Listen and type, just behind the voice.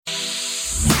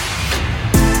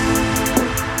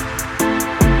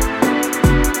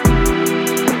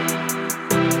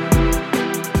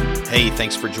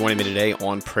Thanks for joining me today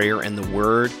on Prayer and the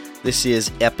Word. This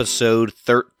is episode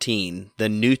 13, the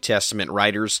New Testament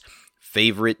writer's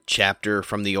favorite chapter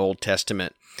from the Old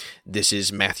Testament. This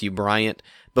is Matthew Bryant.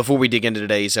 Before we dig into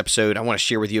today's episode, I want to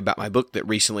share with you about my book that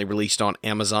recently released on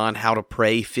Amazon, How to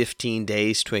Pray 15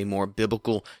 Days to a More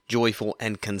Biblical, Joyful,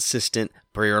 and Consistent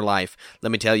Prayer Life.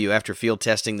 Let me tell you, after field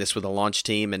testing this with a launch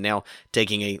team and now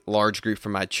taking a large group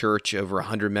from my church, over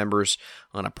 100 members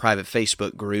on a private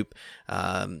Facebook group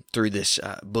through this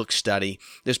book study,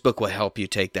 this book will help you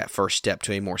take that first step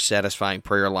to a more satisfying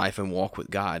prayer life and walk with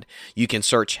God. You can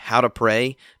search How to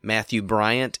Pray Matthew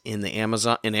Bryant in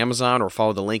Amazon or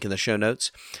follow the link in the show notes.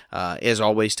 As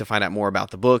always, to find out more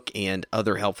about the book and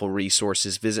other helpful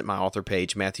resources, visit my author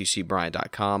page,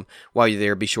 MatthewCBryant.com. While you're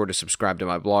there, be sure to subscribe to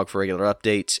my blog for regular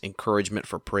updates, encouragement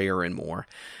for prayer, and more.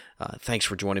 Thanks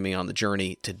for joining me on the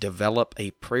journey to develop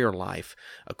a prayer life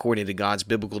according to God's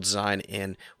biblical design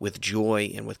and with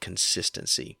joy and with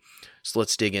consistency. So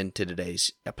let's dig into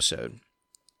today's episode.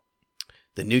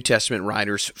 The New Testament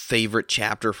writer's favorite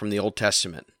chapter from the Old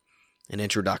Testament, an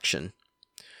introduction.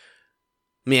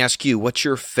 Let me ask you, what's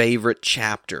your favorite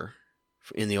chapter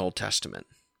in the Old Testament?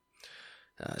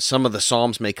 Some of the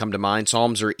Psalms may come to mind.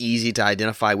 Psalms are easy to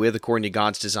identify with according to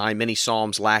God's design. Many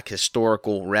Psalms lack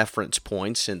historical reference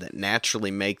points and that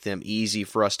naturally make them easy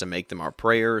for us to make them our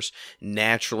prayers,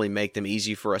 naturally make them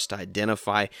easy for us to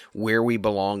identify where we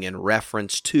belong in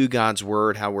reference to God's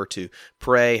Word, how we're to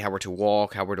pray, how we're to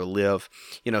walk, how we're to live.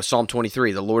 Psalm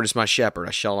 23, the Lord is my shepherd,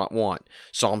 I shall not want.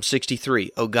 Psalm 63,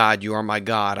 O God, you are my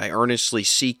God, I earnestly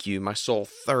seek you, my soul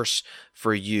thirsts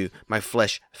for you, my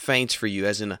flesh faints for you,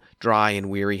 as in a dry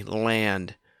and weary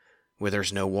land where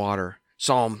there's no water.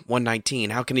 Psalm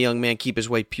 119, how can a young man keep his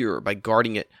way pure? By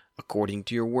guarding it according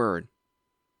to your word.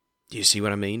 Do you see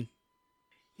what I mean?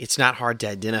 It's not hard to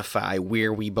identify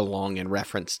where we belong in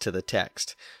reference to the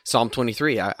text. Psalm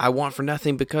 23, I want for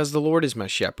nothing because the Lord is my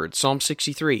shepherd. Psalm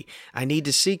 63, I need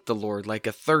to seek the Lord like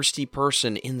a thirsty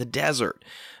person in the desert.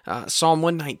 Psalm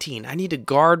 119, I need to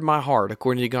guard my heart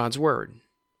according to God's word.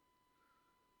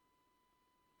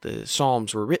 The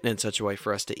Psalms were written in such a way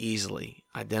for us to easily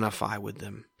identify with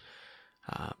them.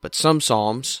 But some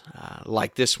Psalms,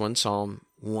 like this one, Psalm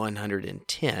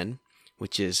 110,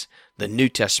 which is the New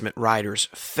Testament writer's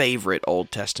favorite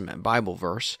Old Testament Bible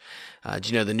verse. Do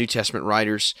you know the New Testament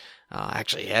writers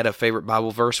actually had a favorite Bible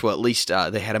verse? Well, at least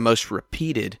they had a most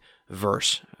repeated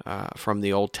verse from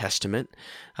the Old Testament.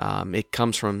 It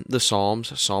comes from the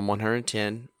Psalms, Psalm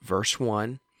 110, verse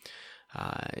 1.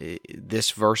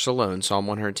 This verse alone, Psalm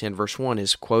 110 verse 1,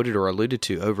 is quoted or alluded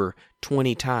to over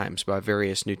 20 times by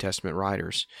various New Testament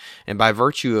writers. And by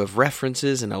virtue of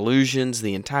references and allusions,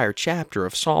 the entire chapter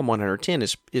of Psalm 110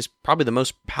 is probably the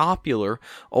most popular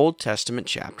Old Testament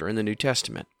chapter in the New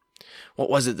Testament. What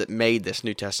was it that made this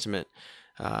New Testament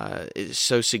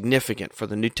so significant for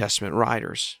the New Testament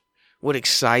writers? What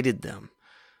excited them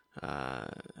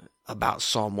about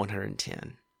Psalm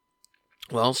 110?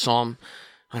 Well, Psalm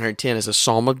 110 is a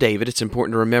Psalm of David. It's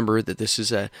important to remember that this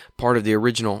is a part of the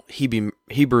original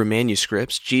Hebrew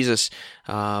manuscripts. Jesus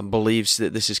believes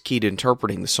that this is key to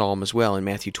interpreting the Psalm as well in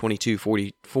Matthew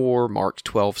 22:44, Mark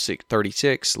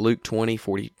 12:36, Luke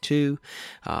 20:42,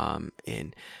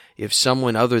 and if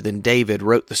someone other than David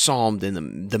wrote the psalm,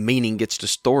 then the meaning gets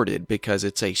distorted because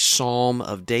it's a psalm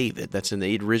of David. That's in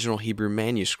the original Hebrew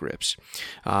manuscripts.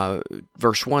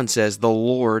 Verse 1 says, the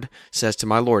Lord says to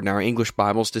my Lord. Now, our English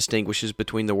Bibles distinguishes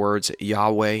between the words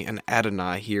Yahweh and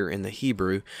Adonai here in the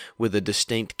Hebrew with a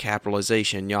distinct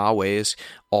capitalization. Yahweh is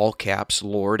all caps,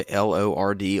 Lord,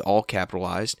 L-O-R-D, all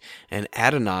capitalized, and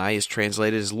Adonai is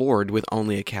translated as Lord with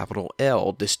only a capital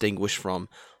L, distinguished from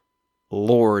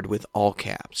Lord with all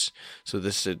caps. So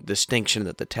this is a distinction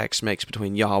that the text makes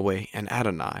between Yahweh and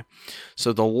Adonai.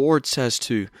 So the Lord says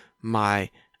to my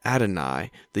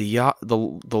Adonai, the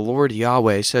Lord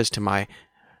Yahweh says to my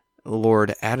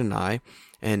Lord Adonai,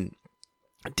 and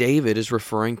David is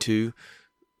referring to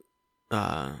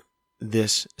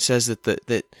this, says that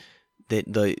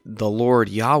the Lord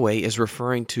Yahweh is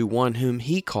referring to one whom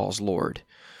he calls Lord.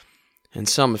 And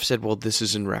some have said, well, this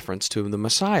is in reference to the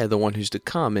Messiah, the one who's to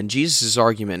come. And Jesus'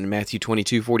 argument in Matthew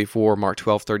 22:44, Mark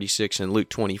 12:36, and Luke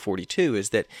 20:42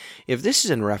 is that if this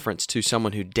is in reference to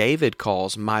someone who David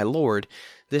calls my Lord,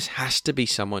 this has to be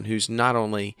someone who's not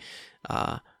only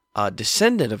a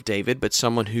descendant of David, but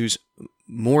someone who's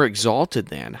more exalted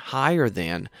than, higher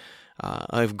than,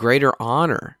 of greater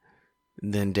honor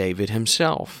than David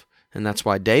himself. And that's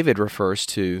why David refers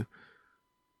to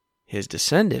his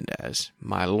descendant as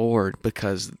my Lord,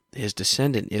 because his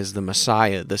descendant is the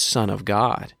Messiah, the Son of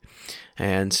God.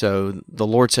 And so the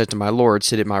Lord said to my Lord,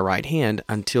 sit at my right hand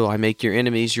until I make your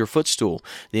enemies your footstool.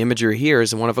 The imagery here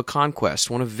is one of a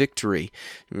conquest, one of victory.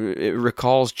 It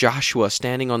recalls Joshua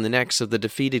standing on the necks of the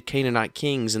defeated Canaanite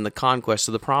kings in the conquest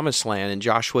of the Promised Land in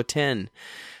Joshua 10.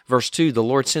 Verse 2, the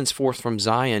Lord sends forth from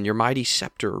Zion your mighty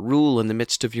scepter, rule in the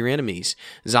midst of your enemies.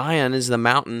 Zion is the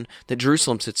mountain that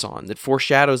Jerusalem sits on, that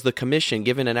foreshadows the commission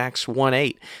given in Acts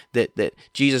 1:8, that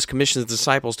Jesus commissions the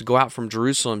disciples to go out from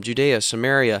Jerusalem, Judea,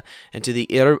 Samaria, and to the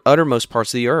uttermost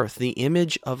parts of the earth. The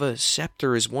image of a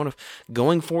scepter is one of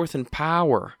going forth in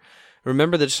power.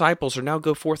 Remember, the disciples are now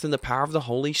go forth in the power of the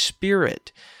Holy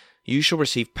Spirit. You shall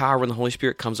receive power when the Holy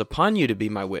Spirit comes upon you to be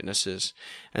my witnesses.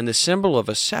 And the symbol of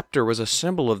a scepter was a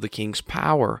symbol of the king's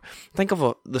power. Think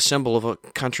of the symbol of a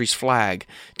country's flag.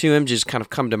 Two images kind of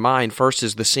come to mind. First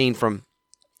is the scene from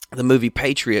the movie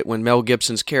Patriot, when Mel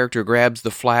Gibson's character grabs the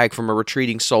flag from a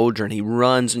retreating soldier and he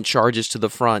runs and charges to the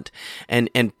front and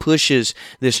pushes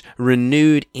this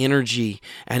renewed energy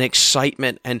and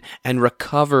excitement and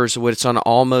recovers what's an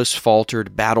almost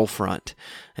faltered battlefront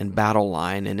and battle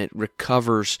line, and it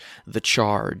recovers the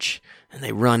charge. And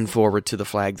they run forward to the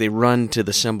flag. They run to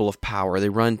the symbol of power. They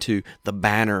run to the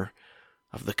banner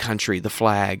of the country, the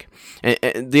flag.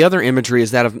 And the other imagery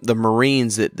is that of the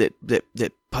Marines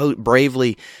that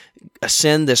bravely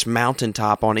ascend this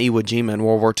mountaintop on Iwo Jima in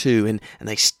World War II, and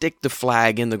they stick the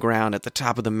flag in the ground at the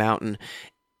top of the mountain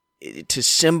to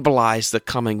symbolize the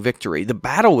coming victory. The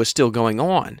battle was still going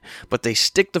on, but they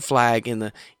stick the flag in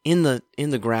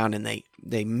the ground, and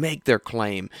they make their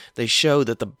claim. They show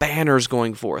that the banner is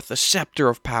going forth, the scepter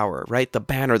of power, right? The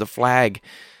banner, the flag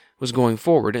was going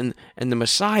forward, and the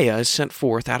Messiah is sent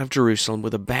forth out of Jerusalem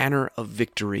with a banner of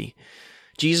victory.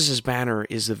 Jesus' banner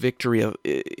is the victory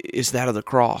is that of the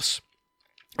cross,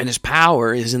 and his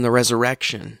power is in the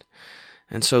resurrection.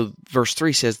 And so verse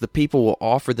 3 says, the people will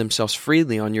offer themselves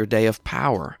freely on your day of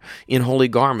power. In holy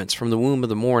garments from the womb of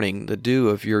the morning, the dew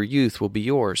of your youth will be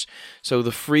yours. So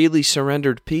the freely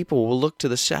surrendered people will look to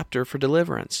the scepter for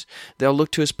deliverance. They'll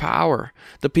look to his power.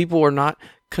 The people are not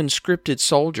conscripted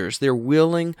soldiers. They're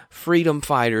willing freedom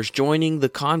fighters joining the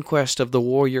conquest of the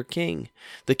warrior king.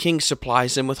 The king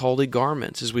supplies them with holy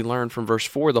garments. As we learn from verse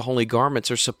 4, the holy garments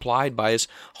are supplied by his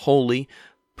holy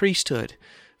priesthood.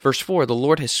 Verse 4, the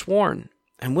Lord has sworn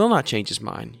and will not change his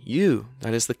mind. You,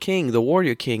 that is the king, the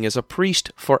warrior king, is a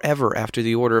priest forever after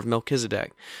the order of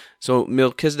Melchizedek. So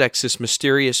Melchizedek's this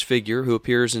mysterious figure who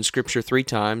appears in Scripture 3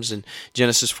 times, in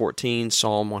Genesis 14,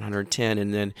 Psalm 110,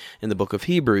 and then in the book of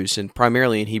Hebrews, and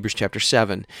primarily in Hebrews chapter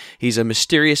 7. He's a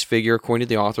mysterious figure, according to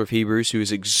the author of Hebrews, who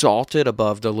is exalted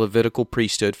above the Levitical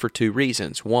priesthood for 2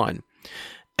 reasons. One,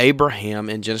 Abraham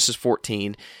in Genesis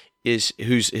 14,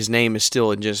 his name is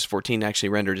still in Genesis 14 actually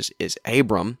rendered as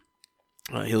Abram.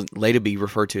 He'll later be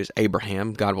referred to as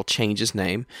Abraham. God will change his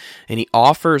name. And he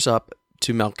offers up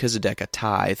to Melchizedek a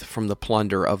tithe from the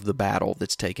plunder of the battle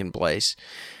that's taken place.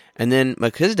 And then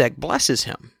Melchizedek blesses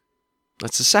him.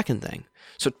 That's the second thing.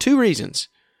 So 2 reasons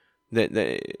that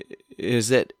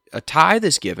a tithe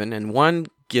is given, and one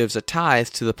gives a tithe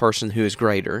to the person who is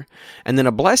greater, and then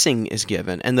a blessing is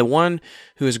given, and the one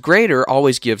who is greater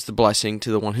always gives the blessing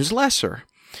to the one who's lesser.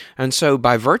 And so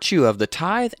by virtue of the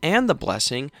tithe and the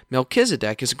blessing,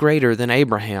 Melchizedek is greater than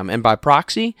Abraham. And by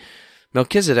proxy,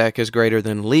 Melchizedek is greater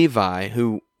than Levi,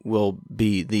 who will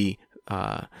be the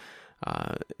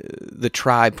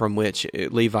tribe from which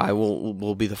Levi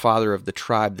will be the father of the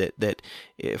tribe that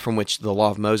from which the law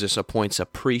of Moses appoints a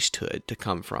priesthood to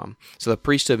come from. So the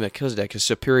priesthood of Melchizedek is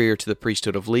superior to the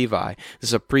priesthood of Levi. This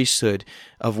is a priesthood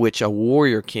of which a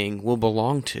warrior king will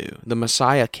belong to. The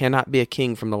Messiah cannot be a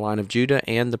king from the line of Judah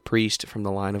and the priest from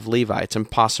the line of Levi. It's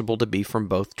impossible to be from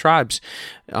both tribes.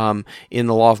 In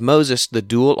the law of Moses, the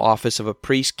dual office of a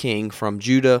priest-king from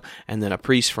Judah and then a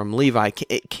priest from Levi,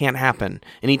 it can't happen.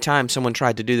 Anytime someone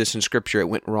tried to do this in Scripture, it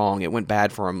went wrong. It went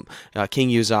bad for him.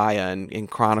 King Uzziah in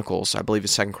Chronicles, I believe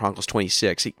it's 2 Chronicles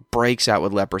 26, he breaks out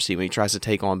with leprosy when he tries to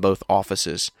take on both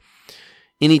offices.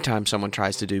 Anytime someone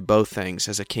tries to do both things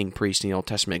as a king-priest in the Old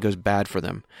Testament, it goes bad for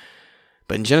them.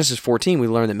 But in Genesis 14, we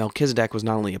learn that Melchizedek was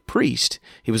not only a priest,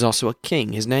 he was also a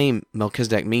king. His name,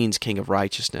 Melchizedek, means king of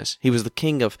righteousness. He was the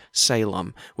king of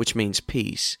Salem, which means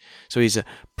peace. So he's a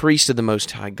priest of the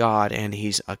Most High God, and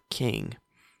he's a king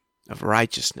of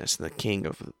righteousness, the king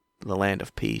of the land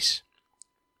of peace.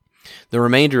 The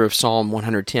remainder of Psalm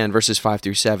 110, verses 5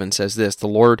 through 7, says this, the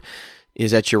Lord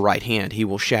is at your right hand. He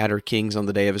will shatter kings on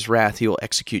the day of his wrath. He will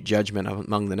execute judgment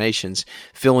among the nations,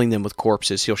 filling them with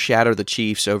corpses. He'll shatter the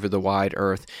chiefs over the wide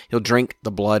earth. He'll drink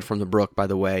the blood from the brook by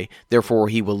the way. Therefore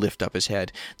he will lift up his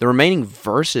head. The remaining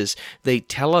verses, they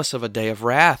tell us of a day of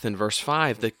wrath in verse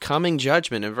 5, the coming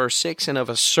judgment in verse 6, and of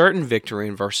a certain victory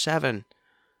in verse 7.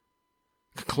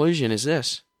 Conclusion is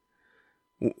this.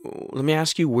 Let me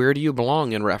ask you, where do you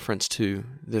belong in reference to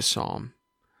this psalm?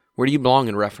 Where do you belong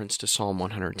in reference to Psalm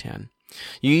 110?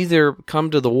 You either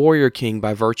come to the warrior king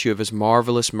by virtue of his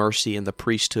marvelous mercy and the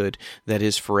priesthood that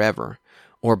is forever,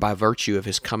 or by virtue of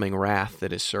his coming wrath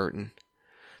that is certain.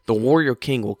 The warrior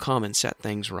king will come and set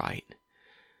things right.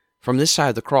 From this side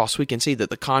of the cross, we can see that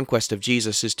the conquest of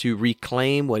Jesus is to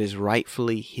reclaim what is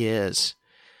rightfully his.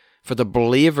 For the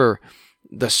believer,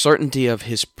 the certainty of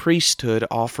his priesthood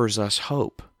offers us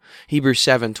hope. Hebrews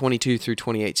 7:22 through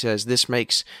 28 says, "This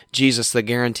makes Jesus the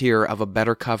guarantor of a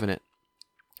better covenant.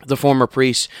 The former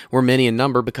priests were many in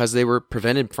number because they were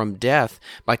prevented from death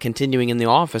by continuing in the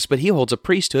office, but he holds a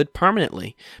priesthood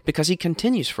permanently because he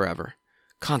continues forever.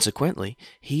 Consequently,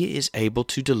 he is able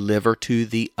to deliver to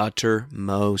the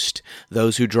uttermost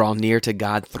those who draw near to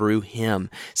God through him,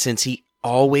 since he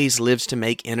always lives to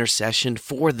make intercession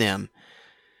for them.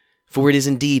 For it is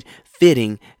indeed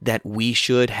fitting that we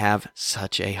should have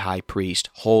such a high priest,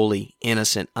 holy,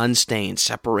 innocent, unstained,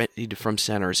 separated from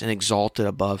sinners, and exalted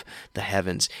above the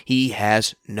heavens. He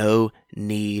has no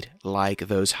need, like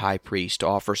those high priests, to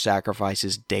offer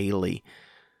sacrifices daily,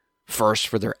 first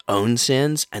for their own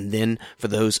sins and then for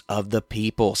those of the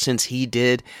people, since he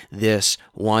did this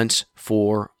once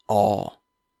for all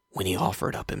when he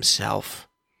offered up himself.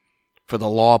 For the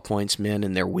law appoints men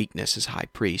in their weakness as high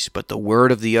priests, but the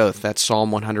word of the oath," that's Psalm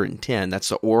 110, that's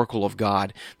the oracle of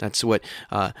God, that's what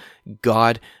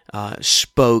God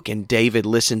spoke and David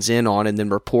listens in on and then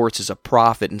reports as a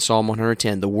prophet in Psalm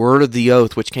 110. "The word of the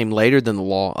oath, which came later than the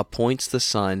law, appoints the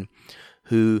Son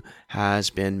who has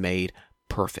been made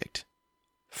perfect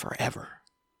forever."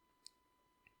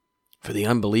 For the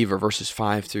unbeliever, verses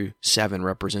 5 through 7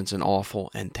 represents an awful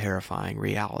and terrifying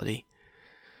reality.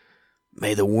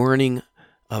 May the warning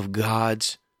of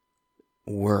God's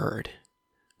word,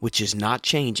 which is not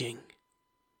changing,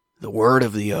 the word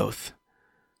of the oath,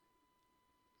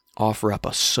 offer up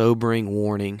a sobering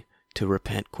warning to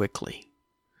repent quickly.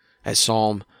 As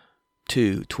Psalm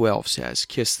 2:12 says,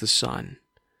 "Kiss the Son,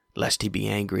 lest he be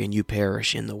angry and you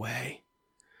perish in the way.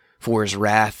 For his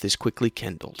wrath is quickly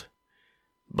kindled.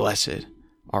 Blessed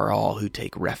are all who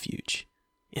take refuge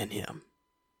in him."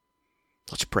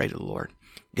 Let's pray to the Lord.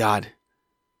 God,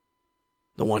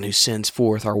 the one who sends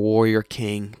forth our warrior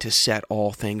king to set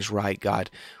all things right,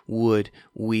 God, would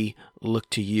we look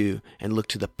to you and look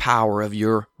to the power of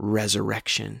your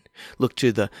resurrection. Look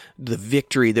to the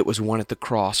victory that was won at the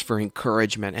cross for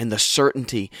encouragement and the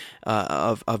certainty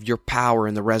of your power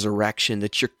in the resurrection,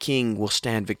 that your king will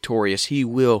stand victorious. He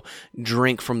will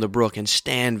drink from the brook and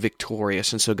stand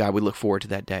victorious. And so, God, we look forward to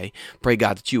that day. Pray,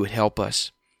 God, that you would help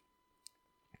us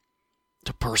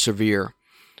to persevere.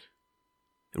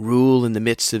 Rule in the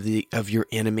midst of your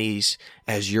enemies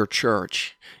as your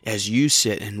church, as you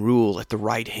sit and rule at the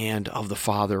right hand of the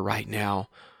Father right now.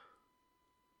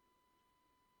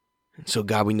 And so,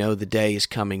 God, we know the day is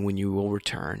coming when you will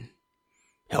return.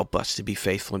 Help us to be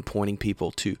faithful in pointing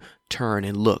people to turn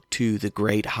and look to the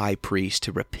great high priest,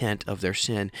 to repent of their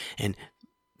sin and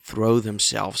throw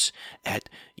themselves at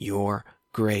your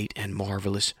great and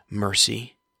marvelous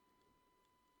mercy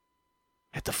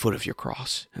at the foot of your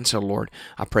cross. And so, Lord,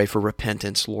 I pray for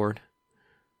repentance, Lord.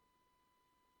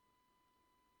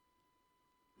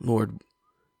 Lord,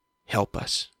 help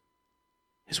us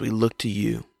as we look to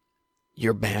you,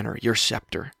 your banner, your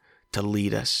scepter, to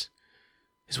lead us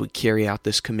as we carry out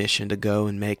this commission to go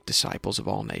and make disciples of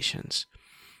all nations.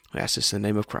 We ask this in the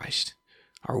name of Christ,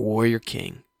 our warrior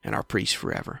king and our priest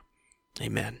forever.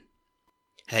 Amen.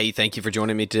 Hey, thank you for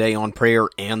joining me today on Prayer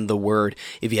and the Word.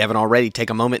 If you haven't already, take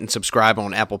a moment and subscribe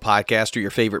on Apple Podcast or your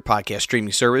favorite podcast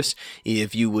streaming service.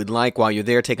 If you would like, while you're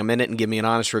there, take a minute and give me an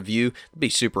honest review. It'd be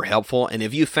super helpful. And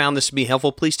if you found this to be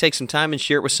helpful, please take some time and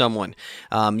share it with someone.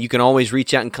 You can always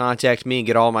reach out and contact me and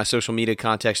get all my social media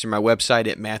contacts through my website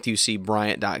at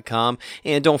MatthewCBryant.com.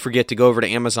 And don't forget to go over to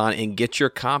Amazon and get your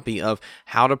copy of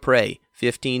How to Pray,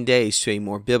 15 Days to a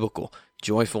More Biblical,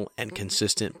 Joyful, and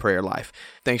Consistent Prayer Life.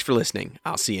 Thanks for listening.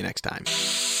 I'll see you next time.